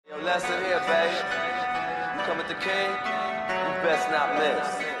Lesson here, baby. You come at the king, you best not miss.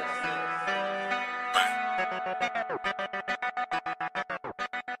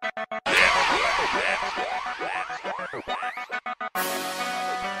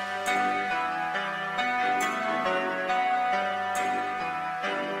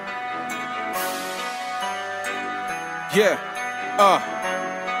 Yeah,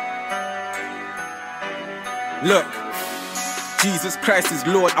 look, Jesus Christ is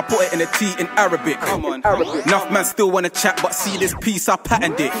Lord, I put it in a T in Arabic. Come on. Enough man still wanna chat, but see this piece, I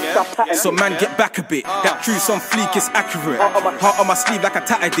patterned it. So man, get back a bit. That truth on fleek is accurate. Heart on my sleeve like I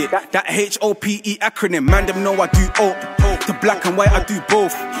tattered it. That HOPE acronym, man, them know I do hope. To black and white, I do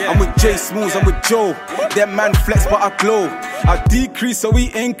both. I'm with J Smalls, I'm with Joe. Them man flex, but I glow. I decrease, so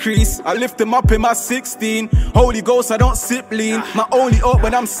we increase. I lift them up in my 16. Holy Ghost, I don't sip lean. My only hope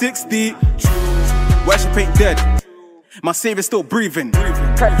when I'm 60. Worship ain't dead. My savior's still breathing.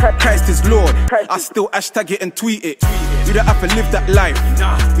 Christ is Lord. I still hashtag it and tweet it. You don't have to live that life.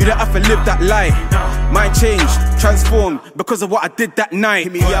 You don't have to live that lie. Mind changed, transformed because of what I did that night.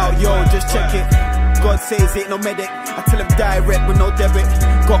 Hear me out, yo, just check it. God says ain't no medic. I tell him direct with no debit.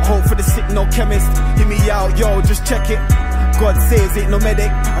 Got hope for the sick, no chemist. Hear me out, yo, just check it. God says ain't no medic.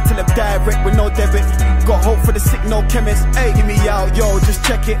 I tell him direct with no debit. Got hope for the sick, no chemist. Hey, hear me out, yo, just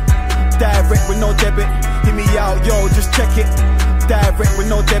check it. Direct with no debit. Hear me out, yo, just check it. Direct with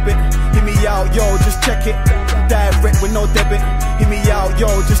no debit. Hear me out, yo, just check it. Direct with no debit. Hear me out,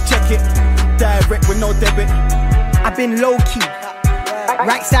 yo, just check it. Direct with no debit. I've been low key.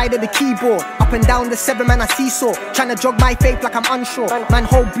 Right side of the keyboard, up and down the 7-man I seesaw. Tryna jog my faith like I'm unsure. Man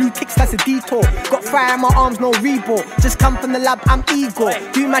hold blue ticks, that's a detour. Got fire in my arms, no reball. Just come from the lab, I'm Igor.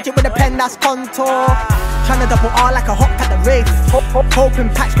 Do magic with a pen, that's contour. Tryna double R like a hop at the rave. Hoping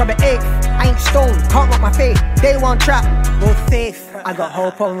packs grab an 8. I ain't stoned, can't rock my faith. Day one trap, both safe. I got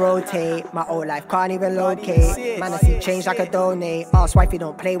hope on rotate. My old life can't even locate. Man, I see change like a donate. Ask wifey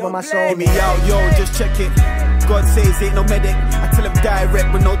don't play with my soul. Hear me out, yo, just check it. God says ain't no medic. I tell him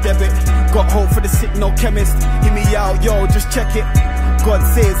direct with no debit. Got hope for the sick, no chemist. Hear me out, yo, just check it. God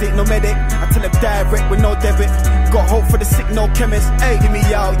says ain't no medic. I tell him direct with no debit. Got hope for the sick, no chemist. Hey, hear me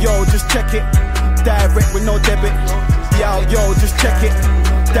out, yo, just check it. Direct with no debit. Yo, yo, just check it.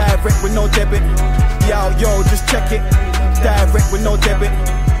 Direct with no debit. Yo, yo, just check it. Direct with no debit.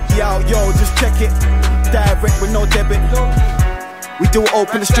 Yo, yo, just check it. Direct with no debit. We do it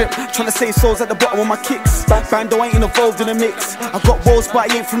open the strip, tryna save souls at the bottom of my kicks. Bando ain't involved in the mix. I got rolls,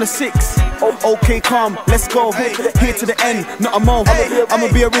 but I ain't from the 6. Okay, calm, let's go. Here to the end, not a mo.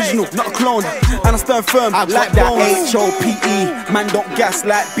 I'ma be original, not a clone. And I stand firm, I like that HOPE. Man don't gas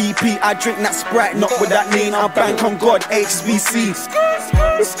like BP. I drink that Sprite, not with that lean. I bank on God, HBC.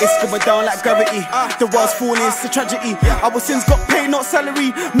 It's coming down like gravity. The world's falling, it's a tragedy. Our sins got paid, not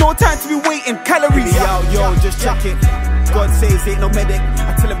salary. No time to be waiting, calories. Yo, just check it. God says ain't no medic.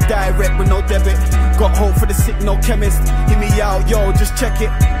 I tell him direct with no debit. Got hope for the sick, no chemist. Hear me out, yo, just check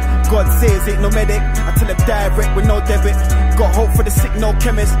it. God says ain't no medic. I tell him direct with no debit. Got hope for the sick, no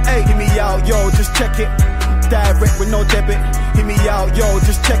chemist. Hey, hear me out, yo, just check it. Direct with no debit. Hear me out, yo,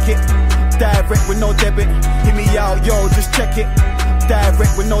 just check it. Direct with no debit. Hear me out, yo, just check it.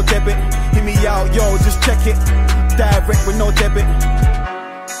 Direct with no debit. Hear me out, yo, just check it. Direct with no debit.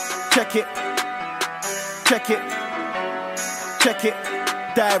 Check it. Check it. Check it,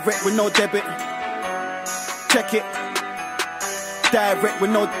 direct with no debit. Check it, direct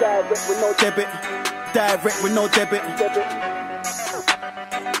with no debit. Direct with no debit.